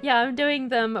yeah, I'm doing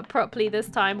them properly this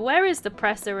time. Where is the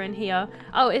presser in here?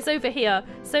 Oh, it's over here.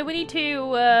 So we need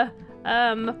to...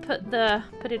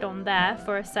 put it on there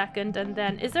for a second, and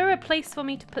then is there a place for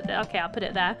me to put that? Okay, I'll put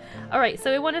it there. All right,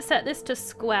 so we want to set this to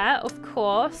square, of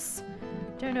course.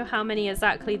 Don't know how many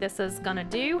exactly this is gonna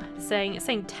do. It's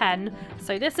saying 10.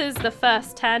 So this is the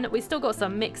first 10. We still got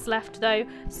some mix left though,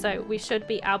 so we should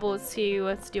be able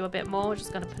to do a bit more. We're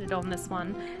just gonna put it on this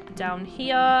one down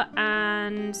here,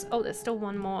 and oh, there's still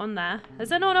one more on there. Is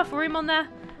there not enough room on there?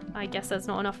 I guess there's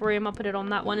not enough room. I'll put it on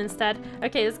that one instead.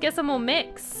 Okay, let's get some more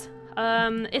mix.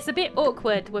 It's a bit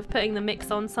awkward with putting the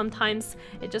mix on sometimes.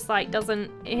 It just like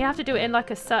doesn't, you have to do it in like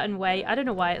a certain way. I don't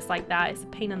know why it's like that. It's a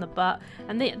pain in the butt.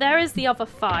 And there is the other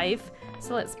 5.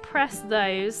 So let's press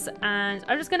those, and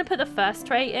I'm just going to put the first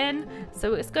tray in. So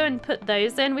let's go and put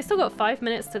those in. We still got 5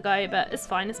 minutes to go, but it's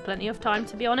fine. It's plenty of time,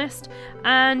 to be honest.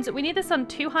 And we need this on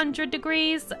 200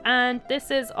 degrees, and this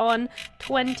is on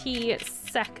 20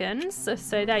 seconds.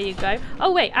 So there you go.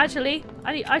 Oh wait, actually,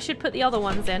 I should put the other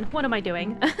ones in. What am I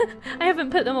doing? I haven't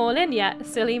put them all in yet,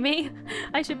 silly me.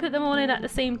 I should put them all in at the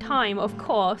same time, of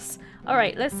course.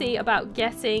 Alright, let's see about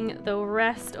getting the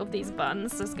rest of these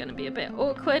buns. It's going to be a bit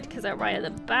awkward because they're right at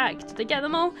the back. Did I get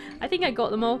them all? I think I got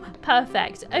them all.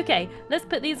 Perfect. Okay, let's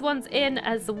put these ones in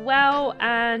as well.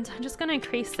 And I'm just going to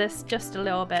increase this just a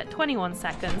little bit. 21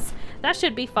 seconds. That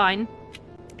should be fine.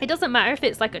 It doesn't matter if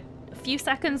it's like a few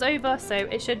seconds over, so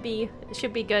it should be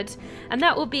good. And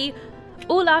that will be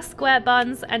all our square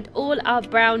buns and all our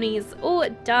brownies all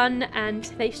done, and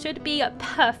they should be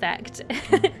perfect.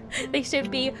 They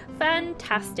should be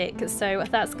fantastic. So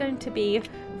that's going to be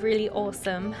really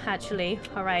awesome, actually.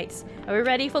 All right, are we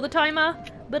ready for the timer?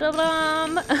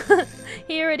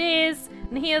 Here it is,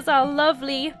 and here's our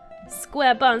lovely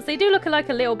square buns. They do look like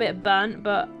a little bit burnt,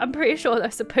 but I'm pretty sure they're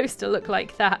supposed to look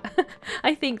like that.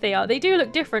 I think they are. They do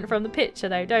look different from the picture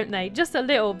though, don't they? Just a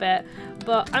little bit,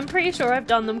 but I'm pretty sure I've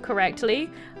done them correctly.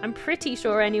 I'm pretty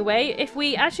sure anyway. If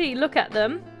we actually look at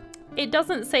them, it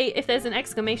doesn't say if there's an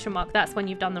exclamation mark, that's when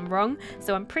you've done them wrong.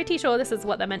 So I'm pretty sure this is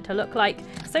what they're meant to look like.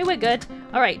 So we're good.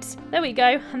 All right, there we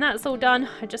go. And that's all done.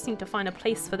 I just need to find a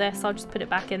place for this. I'll just put it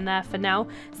back in there for now.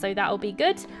 So that'll be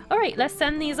good. All right, let's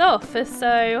send these off.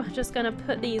 So I'm just going to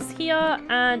put these here,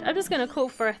 and I'm just going to call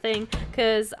for a thing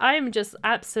because I'm just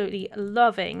absolutely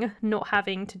loving not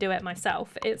having to do it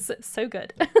myself. It's so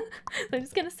good. So I'm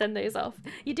just going to send those off.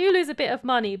 You do lose a bit of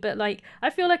money, but like I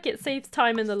feel like it saves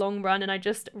time in the long run, and I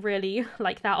just really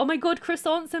like that. Oh my god,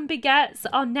 croissants and baguettes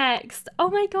are next.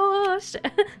 Oh my gosh.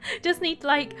 Just need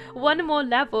like one more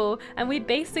level and we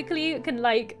basically can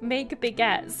like make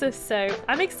baguettes. So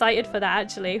I'm excited for that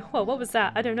actually. Well, what was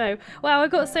that? I don't know. Wow, I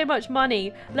got so much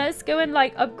money. Let's go and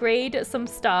like upgrade some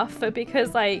stuff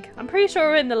because like I'm pretty sure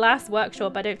we're in the last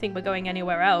workshop. I don't think we're going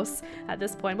anywhere else at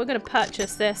this point. We're going to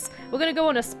purchase this. We're going to go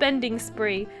on a spending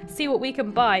spree, see what we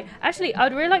can buy. Actually,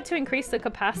 I'd really like to increase the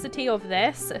capacity of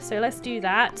this. So let's do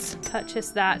that.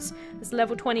 Purchase that. It's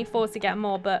level 24 to get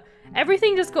more, but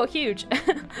everything just got huge.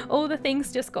 All the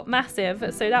things just got massive,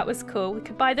 so that was cool. We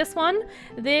could buy this one.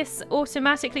 This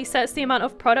automatically sets the amount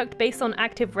of product based on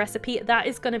active recipe. That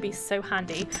is going to be so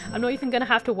handy. I'm not even going to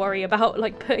have to worry about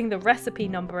like putting the recipe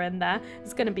number in there.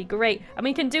 It's going to be great. And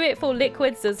we can do it for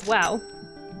liquids as well.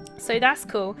 So that's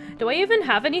cool. Do I even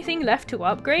have anything left to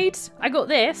upgrade? I got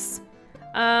this.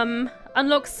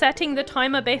 Unlock setting the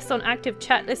timer based on active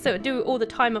checklist, so it'll do all the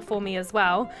timer for me as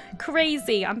well.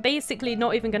 Crazy. I'm basically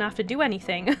not even gonna have to do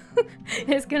anything.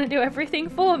 It's gonna do everything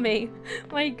for me.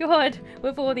 My god,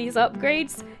 with all these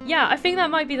upgrades. Yeah, I think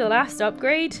that might be the last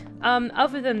upgrade.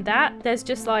 Other than that, there's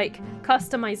just like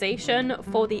customization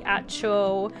for the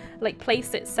actual like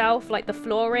place itself, like the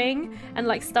flooring and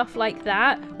like stuff like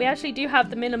that. We actually do have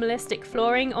the minimalistic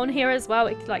flooring on here as well.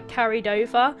 It like carried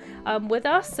over with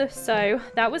us, so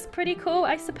that was pretty cool,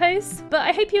 I suppose. But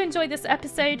I hope you enjoyed this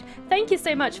episode. Thank you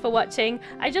so much for watching.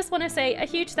 I just want to say a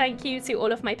huge thank you to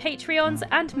all of my Patreons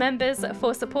and members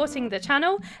for supporting the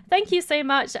channel. Thank you so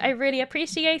much, I really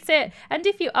appreciate it. And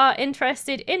if you are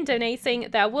interested in donating,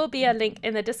 there will be a link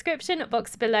in the description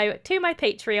box below to my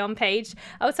Patreon page.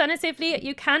 Alternatively,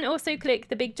 you can also click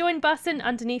the big join button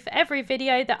underneath every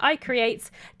video that I create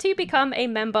to become a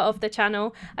member of the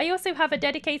channel. I also have a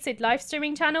dedicated live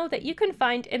streaming channel that you can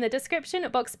find in the description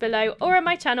box below or on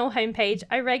my channel homepage.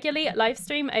 I regularly live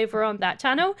stream over on that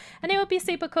channel, and it would be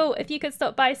super cool if you could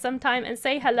stop by sometime and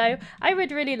say hello. I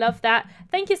would really love that.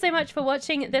 Thank you so much for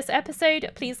watching this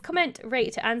episode. Please comment,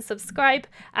 rate and subscribe,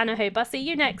 and I hope I'll see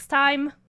you next time.